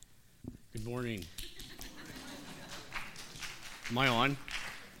Good morning. Am I on?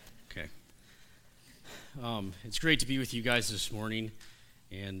 Okay. It's great to be with you guys this morning.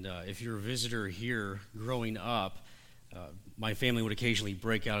 And if you're a visitor here growing up, my family would occasionally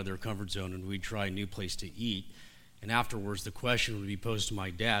break out of their comfort zone and we'd try a new place to eat. And afterwards, the question would be posed to my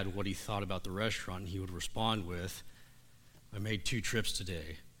dad what he thought about the restaurant. And he would respond with, "I made 2 trips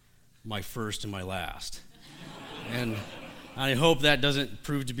today, my first and my last." And I hope that doesn't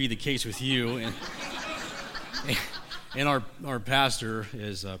prove to be the case with you. And our pastor,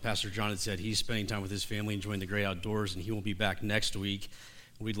 as Pastor John had said, he's spending time with his family, enjoying the great outdoors, and he will be back next week.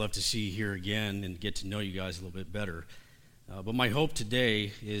 We'd love to see you here again and get to know you guys a little bit better. But my hope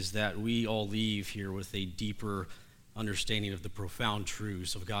today is that we all leave here with a deeper understanding of the profound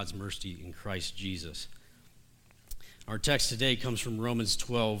truths of God's mercy in Christ Jesus. Our text today comes from Romans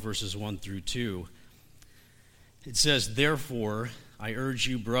 12, verses 1 through 2. It says, "Therefore, I urge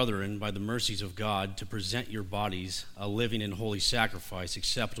you, brethren, by the mercies of God, to present your bodies a living and holy sacrifice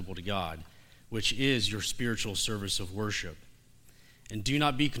acceptable to God, which is your spiritual service of worship. And do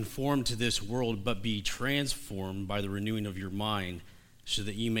not be conformed to this world, but be transformed by the renewing of your mind, so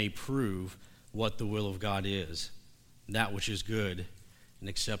that you may prove what the will of God is, that which is good and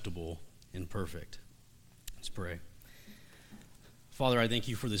acceptable and perfect." Let's pray. Father, I thank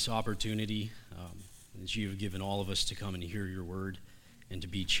you for this opportunity that you have given all of us to come and hear your word and to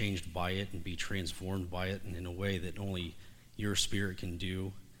be changed by it and be transformed by it and in a way that only your Spirit can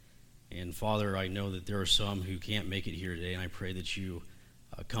do. And Father, I know that there are some who can't make it here today, and I pray that you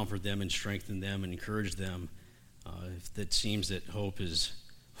comfort them and strengthen them and encourage them. If it seems that hope is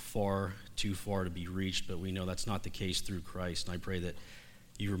too far to be reached, but we know that's not the case through Christ. And I pray that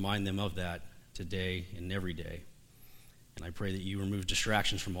you remind them of that today and every day. And I pray that you remove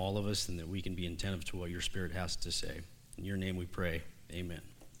distractions from all of us and that we can be attentive to what your Spirit has to say. In your name we pray. Amen.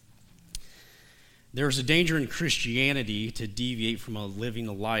 There is a danger in Christianity to deviate from living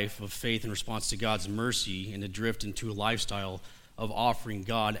a life of faith in response to God's mercy and to drift into a lifestyle of offering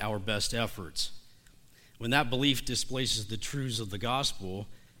God our best efforts. When that belief displaces the truths of the gospel,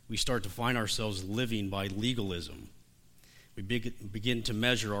 we start to find ourselves living by legalism. We begin to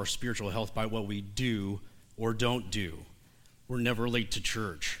measure our spiritual health by what we do or don't do. We're never late to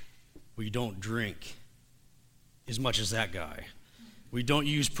church. We don't drink as much as that guy. We don't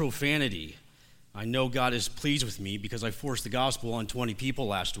use profanity. I know God is pleased with me because I forced the gospel on 20 people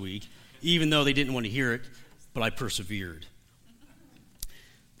last week, even though they didn't want to hear it, but I persevered.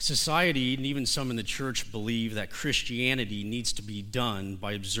 Society, and even some in the church, believe that Christianity needs to be done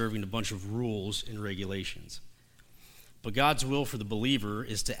by observing a bunch of rules and regulations. But God's will for the believer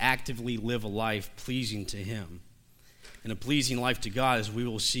is to actively live a life pleasing to Him. And a pleasing life to God, as we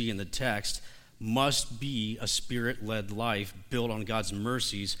will see in the text, must be a Spirit-led life built on God's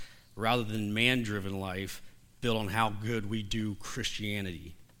mercies rather than man-driven life built on how good we do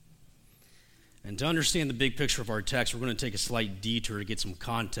Christianity. And to understand the big picture of our text, we're going to take a slight detour to get some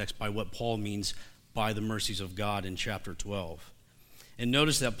context by what Paul means by the mercies of God in chapter 12. And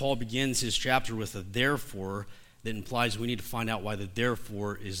notice that Paul begins his chapter with a therefore that implies we need to find out why the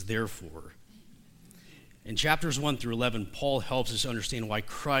therefore is therefore. In chapters 1 through 11, Paul helps us understand why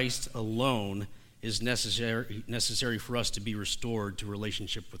Christ alone is necessary for us to be restored to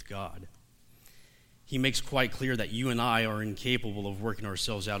relationship with God. He makes quite clear that you and I are incapable of working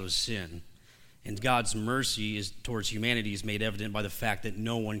ourselves out of sin, and God's mercy towards humanity is made evident by the fact that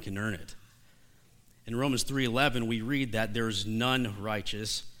no one can earn it. In Romans 3:11, we read that there is none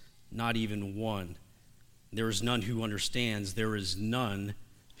righteous, not even one. There is none who understands. There is none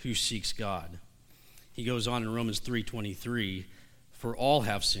who seeks God. He goes on in Romans 3:23, "For all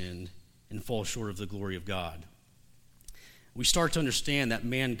have sinned and fall short of the glory of God." We start to understand that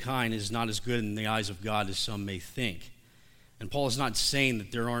mankind is not as good in the eyes of God as some may think. And Paul is not saying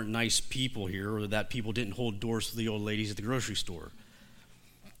that there aren't nice people here or that people didn't hold doors for the old ladies at the grocery store.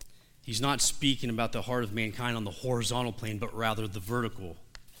 He's not speaking about the heart of mankind on the horizontal plane, but rather the vertical.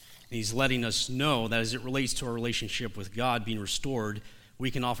 And he's letting us know that as it relates to our relationship with God being restored,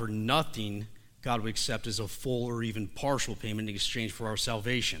 we can offer nothing God would accept as a full or even partial payment in exchange for our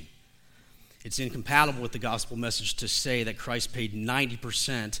salvation. It's incompatible with the gospel message to say that Christ paid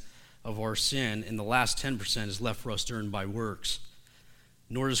 90% of our sin and the last 10% is left for us to earn by works.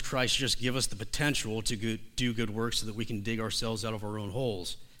 Nor does Christ just give us the potential to do good works so that we can dig ourselves out of our own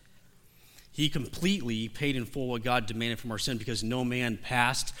holes. He completely paid in full what God demanded from our sin because no man,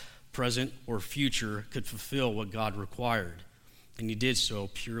 past, present, or future, could fulfill what God required. And he did so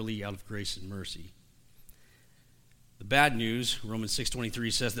purely out of grace and mercy. The bad news, Romans 6:23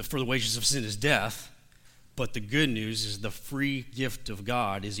 says that for the wages of sin is death, But the good news is the free gift of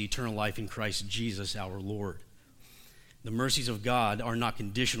God is eternal life in Christ Jesus our Lord. The mercies of God are not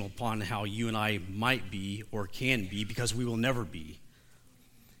conditional upon how you and I might be or can be, because we will never be.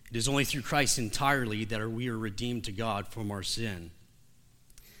 It is only through Christ entirely that we are redeemed to God from our sin.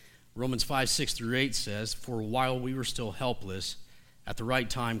 Romans 5:6-8 says, "For while we were still helpless, at the right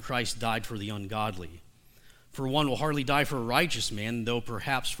time Christ died for the ungodly. For one will hardly die for a righteous man, though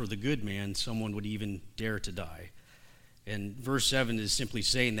perhaps for the good man someone would even dare to die." And verse 7 is simply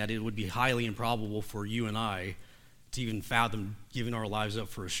saying that it would be highly improbable for you and I to even fathom giving our lives up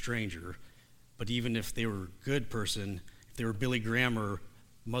for a stranger. But even if they were a good person, if they were Billy Graham or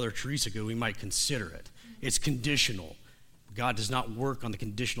Mother Teresa, we might consider it. It's conditional. God does not work on the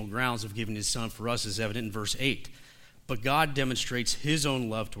conditional grounds of giving his son for us, as evident in verse 8. But God demonstrates his own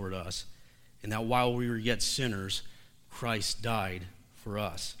love toward us, and that while we were yet sinners, Christ died for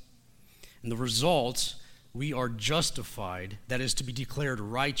us. And the result, we are justified, that is, to be declared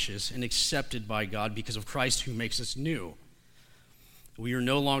righteous and accepted by God because of Christ who makes us new. We are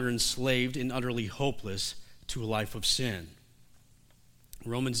no longer enslaved and utterly hopeless to a life of sin.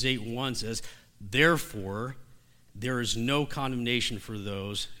 Romans 8:1 says, "Therefore, there is no condemnation for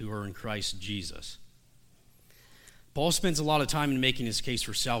those who are in Christ Jesus." Paul spends a lot of time in making his case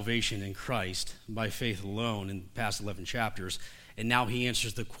for salvation in Christ by faith alone in the past 11 chapters, and now he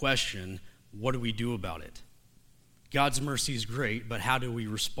answers the question, what do we do about it? God's mercy is great, but how do we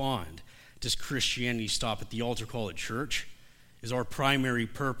respond? Does Christianity stop at the altar call at church? Is our primary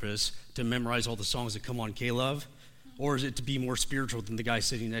purpose to memorize all the songs that come on K-Love? Or is it to be more spiritual than the guy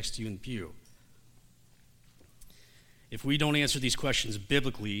sitting next to you in the pew? If we don't answer these questions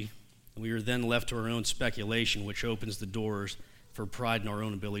biblically, we are then left to our own speculation, which opens the doors for pride in our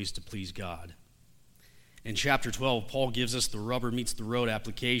own abilities to please God. In chapter 12, Paul gives us the rubber meets the road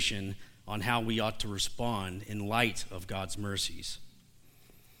application on how we ought to respond in light of God's mercies.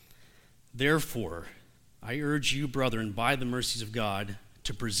 "Therefore, I urge you, brethren, by the mercies of God,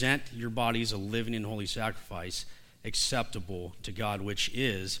 to present your bodies a living and holy sacrifice, acceptable to God, which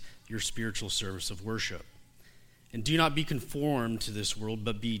is your spiritual service of worship. And do not be conformed to this world,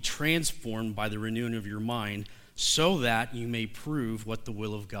 but be transformed by the renewing of your mind, so that you may prove what the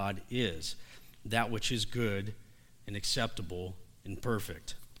will of God is, that which is good and acceptable and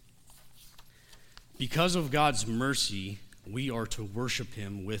perfect." Because of God's mercy, we are to worship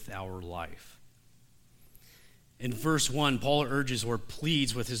him with our life. In verse 1, Paul urges or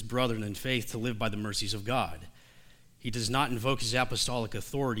pleads with his brethren in faith to live by the mercies of God. He does not invoke his apostolic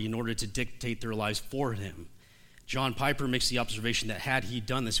authority in order to dictate their lives for him. John Piper makes the observation that had he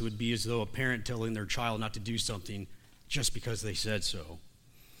done this, it would be as though a parent telling their child not to do something just because they said so.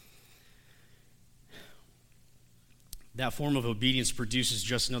 That form of obedience produces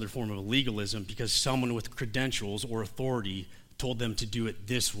just another form of legalism because someone with credentials or authority told them to do it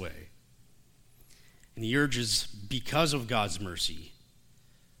this way. And he urges, because of God's mercy.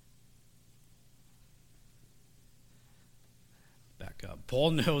 Back up.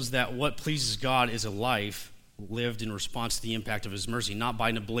 Paul knows that what pleases God is a life lived in response to the impact of his mercy, not by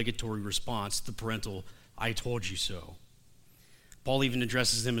an obligatory response, the parental, "I told you so." Paul even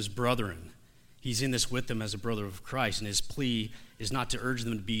addresses them as brethren. He's in this with them as a brother of Christ, and his plea is not to urge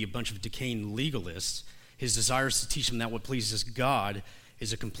them to be a bunch of decaying legalists. His desire is to teach them that what pleases God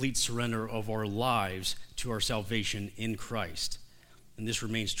is a complete surrender of our lives to our salvation in Christ. And this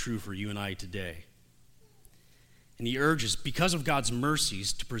remains true for you and I today. And he urges, because of God's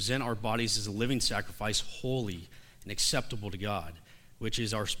mercies, to present our bodies as a living sacrifice, holy and acceptable to God, which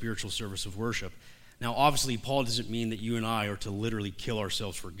is our spiritual service of worship. Now, obviously, Paul doesn't mean that you and I are to literally kill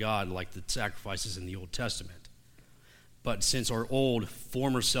ourselves for God like the sacrifices in the Old Testament. But since our old,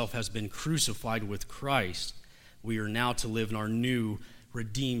 former self has been crucified with Christ, we are now to live in our new,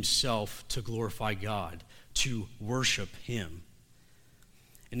 redeemed self to glorify God, to worship him.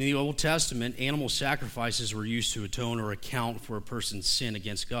 In the Old Testament, animal sacrifices were used to atone or account for a person's sin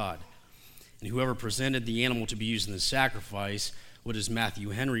against God. And whoever presented the animal to be used in the sacrifice would, as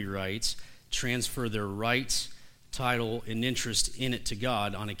Matthew Henry writes, transfer their rights, title, and interest in it to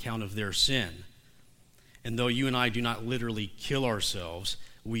God on account of their sin. And though you and I do not literally kill ourselves,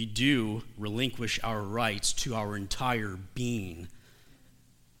 we do relinquish our rights to our entire being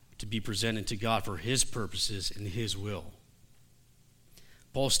to be presented to God for his purposes and his will.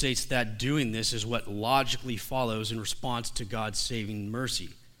 Paul states that doing this is what logically follows in response to God's saving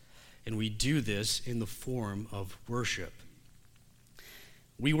mercy. And we do this in the form of worship.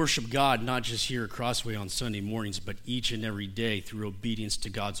 We worship God not just here at Crossway on Sunday mornings, but each and every day through obedience to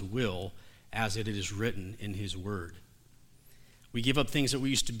God's will as it is written in his word. We give up things that we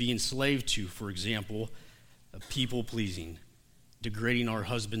used to be enslaved to. For example, people-pleasing, degrading our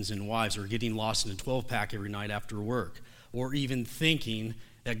husbands and wives, or getting lost in a 12-pack every night after work, or even thinking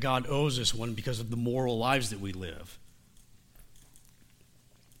that God owes us one because of the moral lives that we live.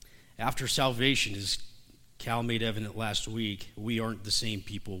 After salvation, as Cal made evident last week, we aren't the same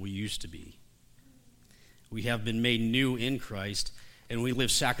people we used to be. We have been made new in Christ, and we live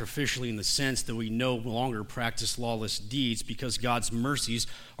sacrificially in the sense that we no longer practice lawless deeds because God's mercies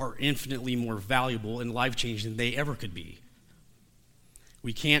are infinitely more valuable and life-changing than they ever could be.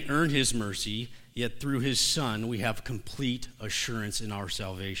 We can't earn his mercy, yet through his Son, we have complete assurance in our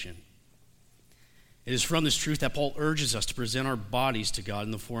salvation. It is from this truth that Paul urges us to present our bodies to God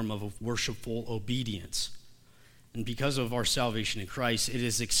in the form of a worshipful obedience. And because of our salvation in Christ, it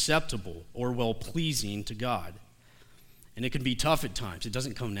is acceptable or well-pleasing to God. And it can be tough at times. It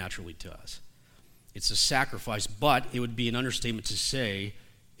doesn't come naturally to us. It's a sacrifice, but it would be an understatement to say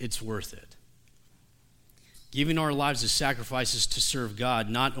it's worth it. Giving our lives as sacrifices to serve God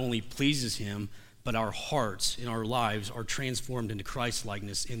not only pleases him, but our hearts and our lives are transformed into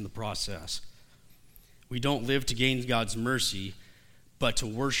Christ-likeness in the process. We don't live to gain God's mercy, but to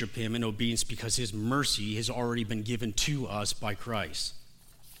worship him in obedience because his mercy has already been given to us by Christ.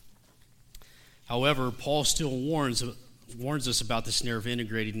 However, Paul still warns us about the snare of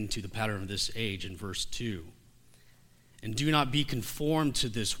integrating into the pattern of this age in verse 2. And do not be conformed to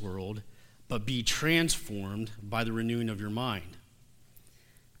this world, but be transformed by the renewing of your mind.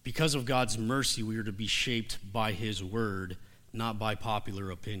 Because of God's mercy, we are to be shaped by his word, not by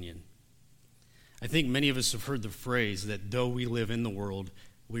popular opinion. I think many of us have heard the phrase that though we live in the world,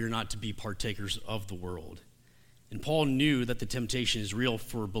 we are not to be partakers of the world. And Paul knew that the temptation is real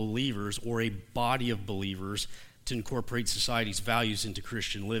for believers or a body of believers to incorporate society's values into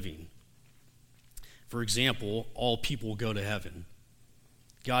Christian living. For example, all people go to heaven.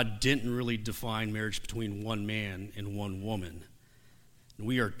 God didn't really define marriage between one man and one woman.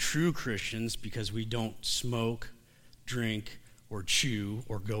 We are true Christians because we don't smoke, drink, or chew,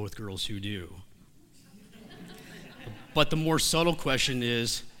 or go with girls who do. But the more subtle question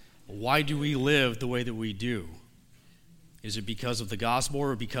is, why do we live the way that we do? Is it because of the gospel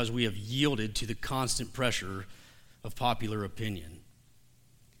or because we have yielded to the constant pressure of popular opinion?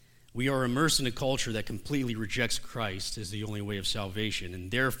 We are immersed in a culture that completely rejects Christ as the only way of salvation and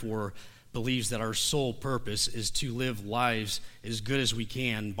therefore believes that our sole purpose is to live lives as good as we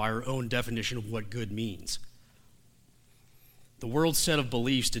can by our own definition of what good means. The world's set of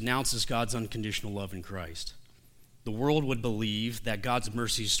beliefs denounces God's unconditional love in Christ. The world would believe that God's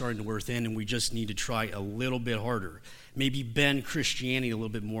mercy is starting to wear thin and we just need to try a little bit harder, maybe bend Christianity a little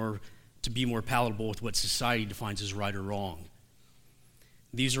bit more to be more palatable with what society defines as right or wrong.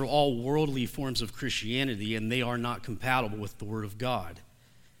 These are all worldly forms of Christianity, and they are not compatible with the Word of God.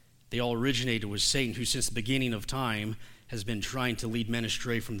 They all originated with Satan, who since the beginning of time has been trying to lead men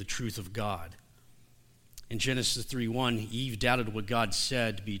astray from the truth of God. In Genesis 3:1, Eve doubted what God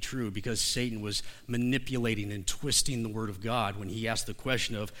said to be true because Satan was manipulating and twisting the Word of God when he asked the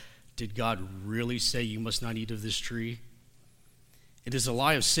question of, did God really say you must not eat of this tree? It is a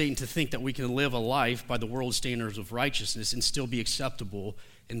lie of Satan to think that we can live a life by the world's standards of righteousness and still be acceptable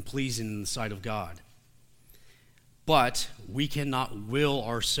and pleasing in the sight of God. But we cannot will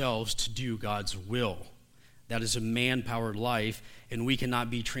ourselves to do God's will. That is a man-powered life, and we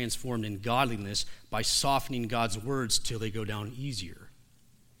cannot be transformed in godliness by softening God's words till they go down easier.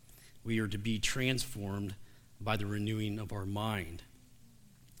 We are to be transformed by the renewing of our mind.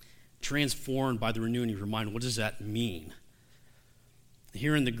 Transformed by the renewing of your mind, what does that mean?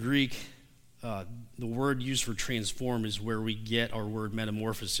 Here in the Greek, the word used for transform is where we get our word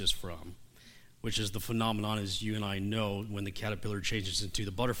metamorphosis from, which is the phenomenon, as you and I know, when the caterpillar changes into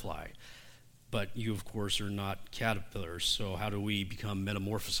the butterfly. But you, of course, are not caterpillars, so how do we become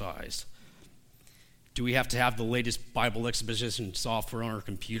metamorphosized? Do we have to have the latest Bible exposition software on our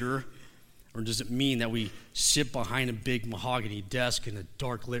computer? Or does it mean that we sit behind a big mahogany desk in a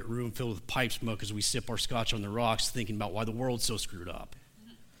dark lit room filled with pipe smoke as we sip our scotch on the rocks thinking about why the world's so screwed up?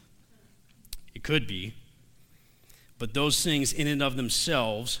 It could be. But those things in and of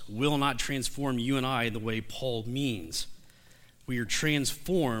themselves will not transform you and I the way Paul means. We are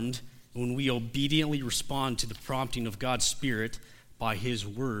transformed when we obediently respond to the prompting of God's Spirit by his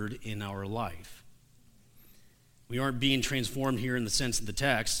word in our life. We aren't being transformed here in the sense of the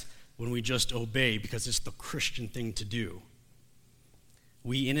text when we just obey because it's the Christian thing to do.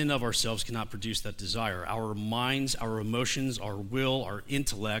 We in and of ourselves cannot produce that desire. Our minds, our emotions, our will, our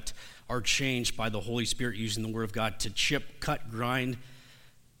intellect are changed by the Holy Spirit using the Word of God to chip, cut, grind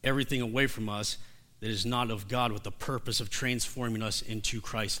everything away from us that is not of God with the purpose of transforming us into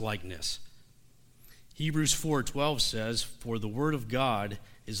Christ-likeness. Hebrews 4:12 says, "For the word of God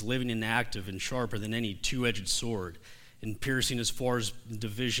is living and active and sharper than any two-edged sword, and piercing as far as the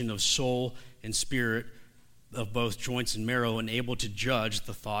division of soul and spirit, of both joints and marrow, and able to judge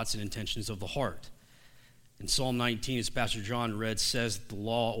the thoughts and intentions of the heart." In Psalm 19, as Pastor John read, says the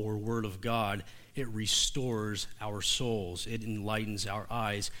law or word of God, it restores our souls, it enlightens our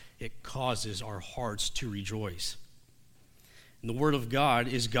eyes, it causes our hearts to rejoice. And the word of God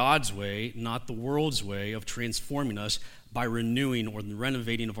is God's way, not the world's way, of transforming us by renewing or the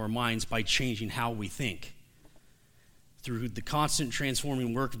renovating of our minds by changing how we think. Through the constant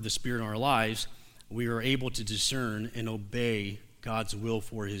transforming work of the Spirit in our lives, we are able to discern and obey God's will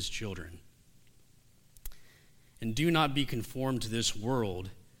for his children. And do not be conformed to this world,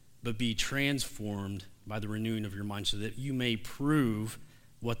 but be transformed by the renewing of your mind, so that you may prove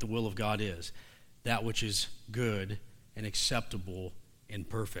what the will of God is, that which is good and acceptable and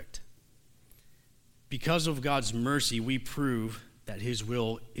perfect. Because of God's mercy, we prove that his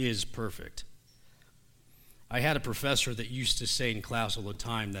will is perfect. I had a professor that used to say in class all the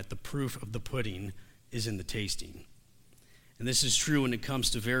time that the proof of the pudding is in the tasting. And this is true when it comes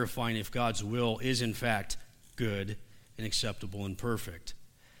to verifying if God's will is in fact good and acceptable and perfect.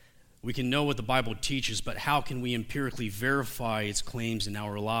 We can know what the Bible teaches, but how can we empirically verify its claims in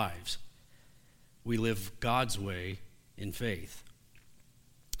our lives? We live God's way in faith.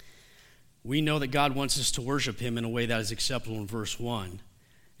 We know that God wants us to worship him in a way that is acceptable in verse 1.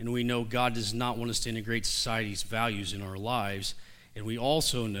 And we know God does not want us to integrate society's values in our lives. And we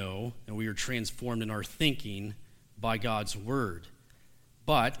also know that we are transformed in our thinking by God's word.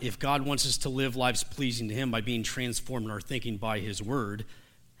 But if God wants us to live lives pleasing to him by being transformed in our thinking by his word,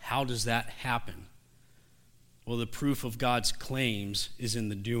 how does that happen? Well, the proof of God's claims is in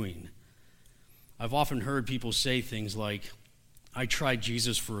the doing. I've often heard people say things like, "I tried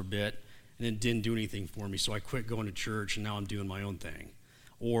Jesus for a bit and it didn't do anything for me, so I quit going to church and now I'm doing my own thing."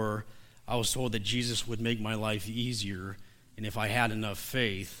 Or, "I was told that Jesus would make my life easier, and if I had enough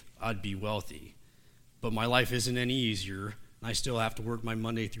faith, I'd be wealthy. But my life isn't any easier, and I still have to work my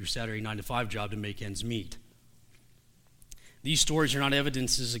Monday through Saturday 9-to-5 job to make ends meet." These stories are not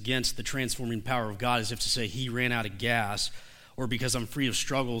evidences against the transforming power of God, as if to say he ran out of gas, or because I'm free of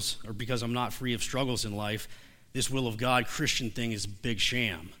struggles, or because I'm not free of struggles in life, this will of God Christian thing is a big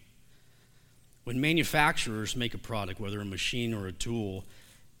sham. When manufacturers make a product, whether a machine or a tool,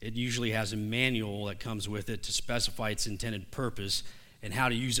 it usually has a manual that comes with it to specify its intended purpose and how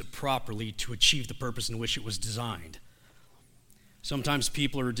to use it properly to achieve the purpose in which it was designed. Sometimes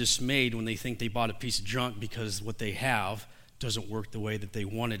people are dismayed when they think they bought a piece of junk because what they have doesn't work the way that they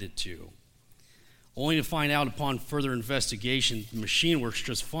wanted it to, only to find out upon further investigation the machine works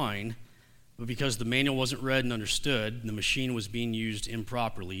just fine, but because the manual wasn't read and understood, the machine was being used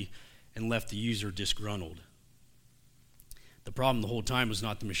improperly and left the user disgruntled. The problem the whole time was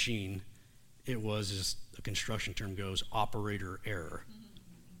not the machine. It was, as the construction term goes, operator error.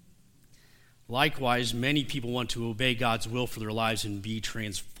 Likewise, many people want to obey God's will for their lives and be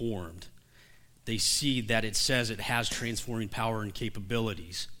transformed. They see that it says it has transforming power and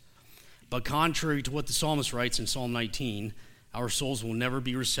capabilities. But contrary to what the psalmist writes in Psalm 19, our souls will never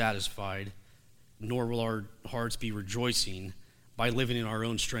be satisfied, nor will our hearts be rejoicing by living in our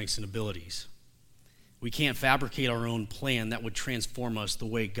own strengths and abilities. We can't fabricate our own plan that would transform us the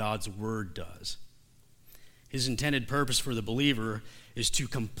way God's word does. His intended purpose for the believer is to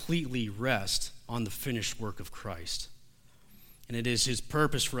completely rest on the finished work of Christ. And it is his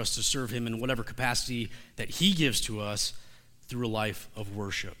purpose for us to serve him in whatever capacity that he gives to us through a life of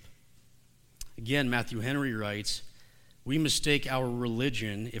worship. Again, Matthew Henry writes, "We mistake our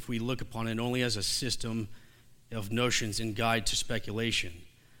religion if we look upon it only as a system of notions and guide to speculation.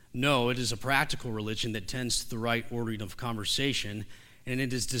 No, it is a practical religion that tends to the right ordering of conversation, and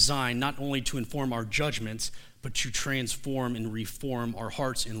it is designed not only to inform our judgments, but to transform and reform our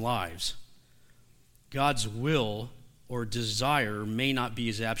hearts and lives. God's will or desire may not be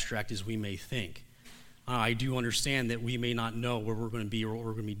as abstract as we may think. I do understand that we may not know where we're going to be or what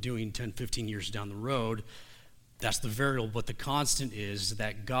we're going to be doing 10, 15 years down the road. That's the variable, but the constant is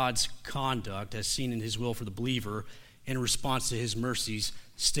that God's conduct, as seen in his will for the believer, in response to his mercies,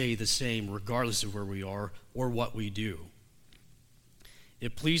 stay the same regardless of where we are or what we do.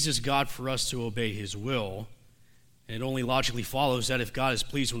 It pleases God for us to obey his will, and it only logically follows that if God is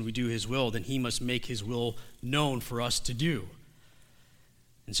pleased when we do his will, then he must make his will known for us to do.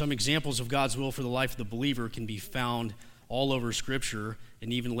 And some examples of God's will for the life of the believer can be found all over Scripture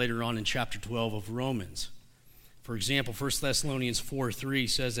and even later on in chapter 12 of Romans. For example, 1 Thessalonians 4:3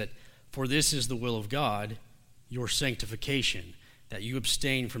 says that, "For this is the will of God, your sanctification, that you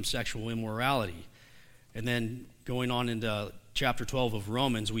abstain from sexual immorality, And then going on into chapter 12 of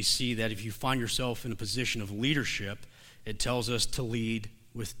Romans, we see that if you find yourself in a position of leadership, it tells us to lead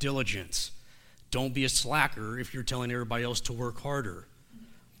with diligence. Don't be a slacker if you're telling everybody else to work harder.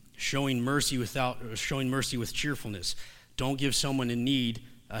 Showing mercy with cheerfulness. Don't give someone in need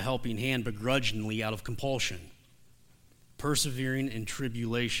a helping hand begrudgingly out of compulsion. Persevering in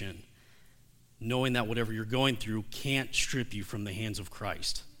tribulation, knowing that whatever you're going through can't strip you from the hands of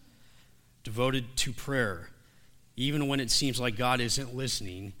Christ. Devoted to prayer. Even when it seems like God isn't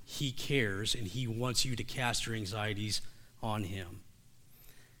listening, he cares and he wants you to cast your anxieties on him.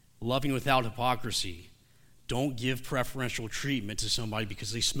 Loving without hypocrisy. Don't give preferential treatment to somebody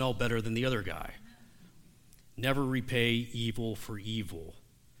because they smell better than the other guy. Never repay evil for evil.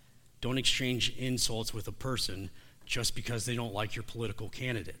 Don't exchange insults with a person just because they don't like your political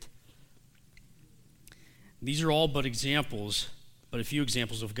candidate. These are all but a few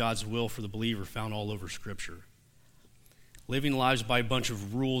examples of God's will for the believer found all over Scripture. Living lives by a bunch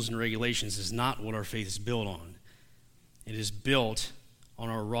of rules and regulations is not what our faith is built on. It is built on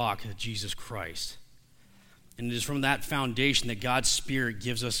our rock, Jesus Christ. And it is from that foundation that God's Spirit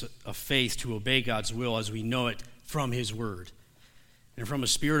gives us a faith to obey God's will as we know it from his word. And from a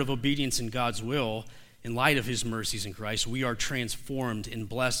spirit of obedience in God's will, in light of his mercies in Christ, we are transformed and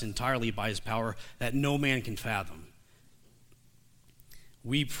blessed entirely by his power that no man can fathom.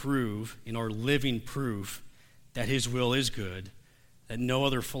 We prove in our living proof that his will is good, that no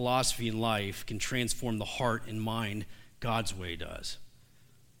other philosophy in life can transform the heart and mind God's way does.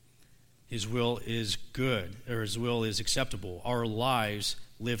 His will is good, or his will is acceptable. Our lives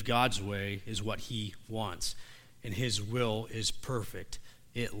live God's way is what he wants, and his will is perfect.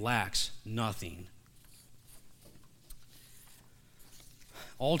 It lacks nothing.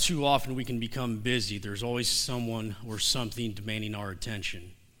 All too often we can become busy. There's always someone or something demanding our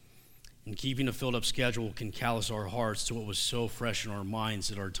attention. And keeping a filled up schedule can callous our hearts to what was so fresh in our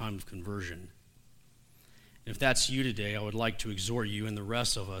minds at our time of conversion. And if that's you today, I would like to exhort you, and the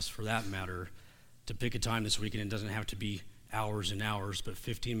rest of us for that matter, to pick a time this weekend. It doesn't have to be hours and hours, but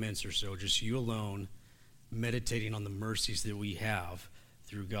 15 minutes or so, just you alone, meditating on the mercies that we have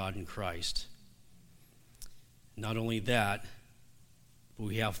through God in Christ. Not only that, but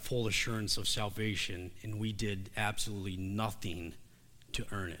we have full assurance of salvation, and we did absolutely nothing to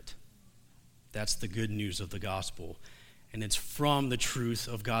earn it. That's the good news of the gospel. And it's from the truth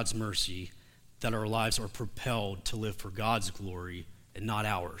of God's mercy that our lives are propelled to live for God's glory and not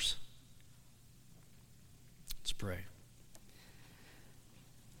ours. Let's pray.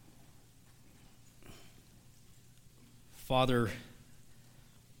 Father,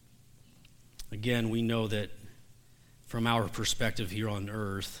 again, we know that from our perspective here on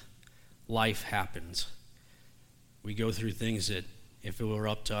earth, life happens. We go through things that if it were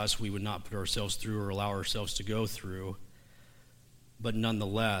up to us, we would not put ourselves through or allow ourselves to go through. But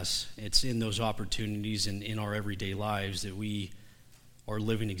nonetheless, it's in those opportunities and in our everyday lives that we are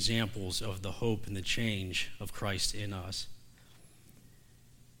living examples of the hope and the change of Christ in us.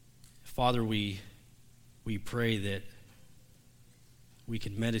 Father, we pray that we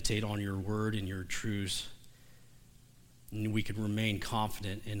could meditate on your word and your truths, and we could remain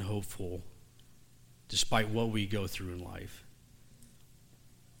confident and hopeful despite what we go through in life.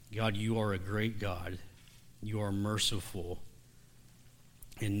 God, you are a great God. You are merciful.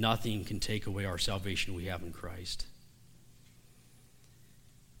 And nothing can take away our salvation we have in Christ.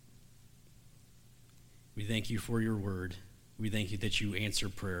 We thank you for your word. We thank you that you answer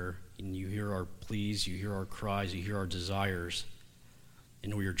prayer, and you hear our pleas, you hear our cries, you hear our desires,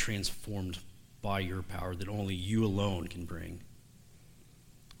 and we are transformed by your power that only you alone can bring.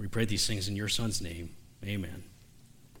 We pray these things in your Son's name. Amen.